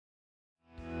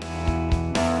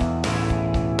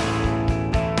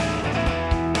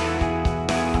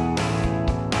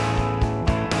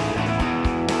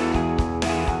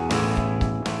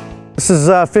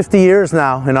is 50 years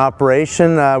now in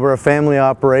operation. We're a family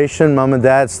operation. Mom and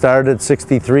Dad started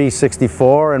 63,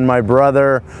 64, and my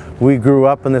brother, we grew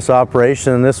up in this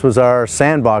operation, and this was our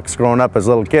sandbox growing up as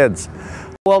little kids.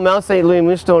 Well, Mount St. Louis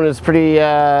Moonstone is pretty,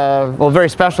 very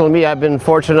special to me. I've been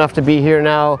fortunate enough to be here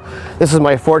now. This is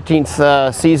my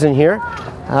 14th season here.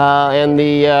 And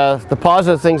the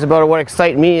positive things about it, what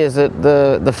excites me is that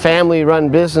the family-run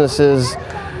businesses,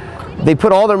 they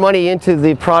put all their money into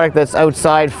the product that's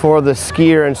outside for the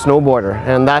skier and snowboarder,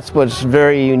 and that's what's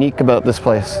very unique about this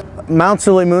place. Mount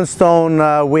St. Louis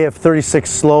Moonstone, we have 36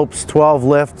 slopes, 12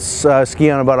 lifts, ski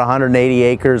on about 180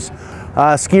 acres.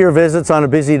 Skier visits on a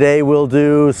busy day, we'll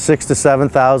do 6,000 to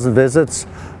 7,000 visits.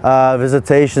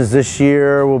 Visitations this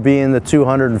year will be in the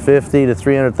 250 to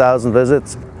 300,000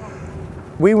 visits.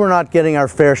 We were not getting our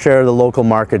fair share of the local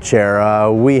market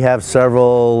share. We have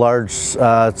several large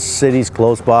cities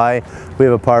close by. We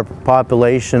have a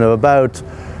population of about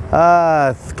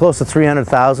close to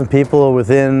 300,000 people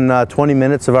within 20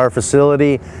 minutes of our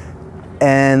facility,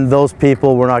 and those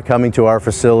people were not coming to our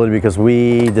facility because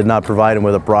we did not provide them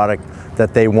with a product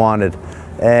that they wanted.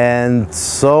 And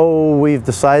so we've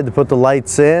decided to put the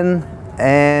lights in,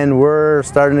 and we're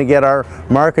starting to get our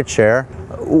market share.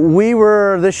 We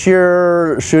were this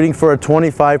year shooting for a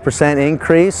 25%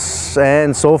 increase,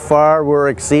 and so far we're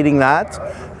exceeding that.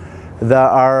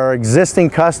 Our existing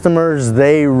customers,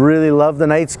 they really love the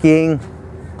night skiing,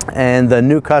 and the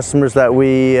new customers that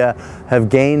we have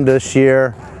gained this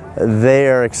year, they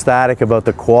are ecstatic about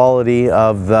the quality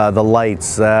of the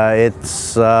lights.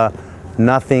 It's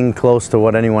nothing close to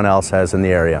what anyone else has in the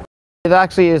area. It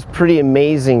actually is pretty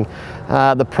amazing,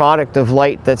 the product of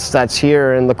light that's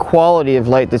here, and the quality of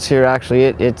light that's here. Actually,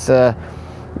 it's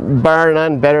bar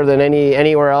none better than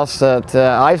anywhere else that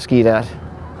I've skied at.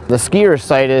 The skier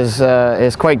site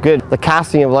is quite good. The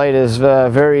casting of light is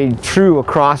very true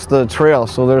across the trail,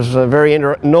 so there's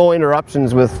no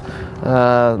interruptions with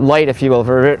light, if you will,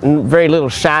 very little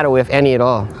shadow, if any at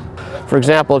all. For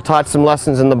example, taught some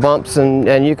lessons in the bumps,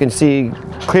 and you can see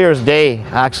clear as day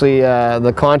actually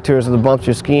the contours of the bumps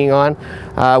you're skiing on.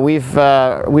 We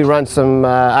run some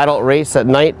adult race at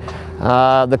night.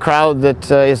 The crowd that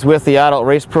is with the adult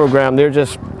race program, they're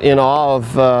just in awe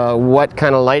of what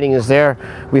kind of lighting is there.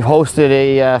 We've hosted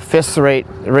a fifth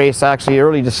race actually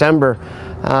early December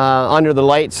under the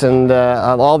lights, and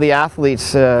all the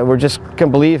athletes were just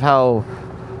can't believe how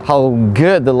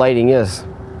good the lighting is.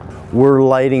 We're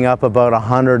lighting up about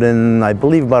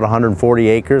 140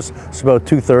 acres. It's about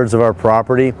 2/3 of our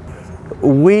property.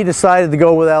 We decided to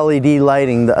go with LED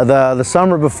lighting. The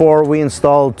summer before, we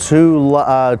installed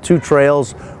two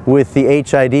trails with the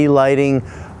HID lighting.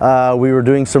 We were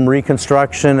doing some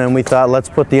reconstruction, and we thought, let's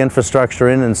put the infrastructure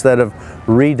in instead of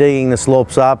redigging the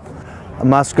slopes up.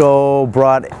 Musco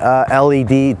brought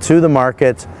LED to the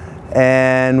market,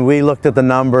 and we looked at the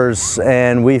numbers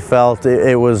and we felt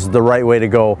it was the right way to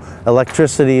go.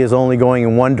 Electricity is only going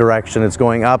in one direction, it's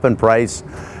going up in price,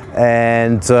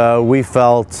 and we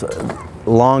felt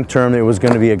long term it was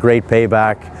going to be a great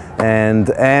payback, and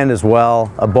as well,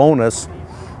 a bonus,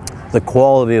 the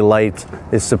quality of light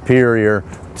is superior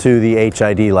to the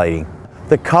HID lighting.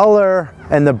 The color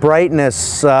and the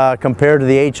brightness compared to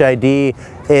the HID,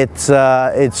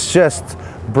 it's just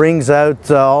brings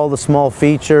out all the small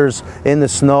features in the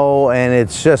snow, and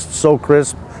it's just so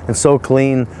crisp and so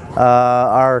clean.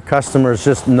 Our customers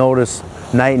just notice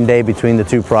night and day between the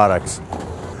two products.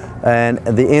 And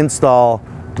the install,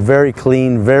 very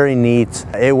clean, very neat.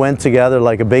 It went together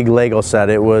like a big Lego set.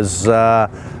 It was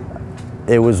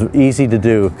easy to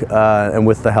do, and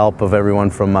with the help of everyone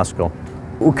from Musco.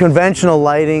 Conventional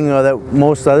lighting that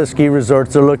most other ski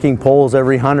resorts are looking poles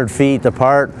every 100 feet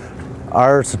apart.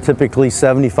 Ours are typically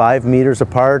 75 meters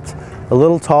apart, a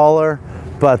little taller,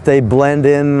 but they blend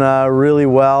in really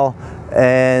well,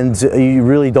 and you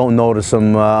really don't notice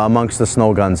them amongst the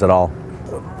snow guns at all.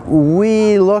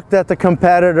 We looked at the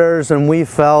competitors, and we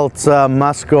felt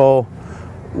Musco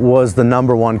was the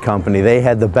 #1 company. They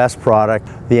had the best product.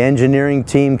 The engineering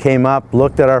team came up,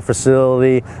 looked at our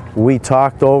facility, we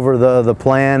talked over the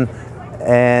plan,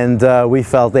 and we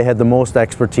felt they had the most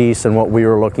expertise in what we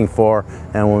were looking for,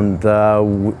 and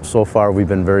so far we've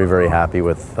been very, very happy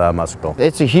with Musco.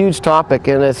 It's a huge topic,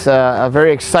 and it's a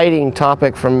very exciting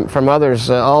topic from others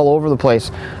all over the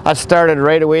place. I started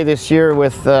right away this year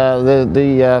with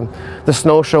the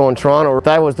snow show in Toronto.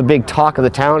 That was the big talk of the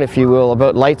town, if you will,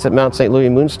 about lights at Mount St. Louis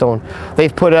Moonstone.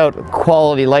 They've put out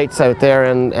quality lights out there,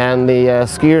 and the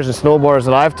skiers and snowboarders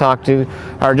that I've talked to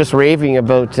are just raving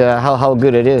about how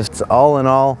good it is. It's all in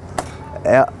all,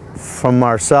 from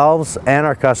ourselves and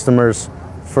our customers,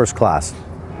 first class.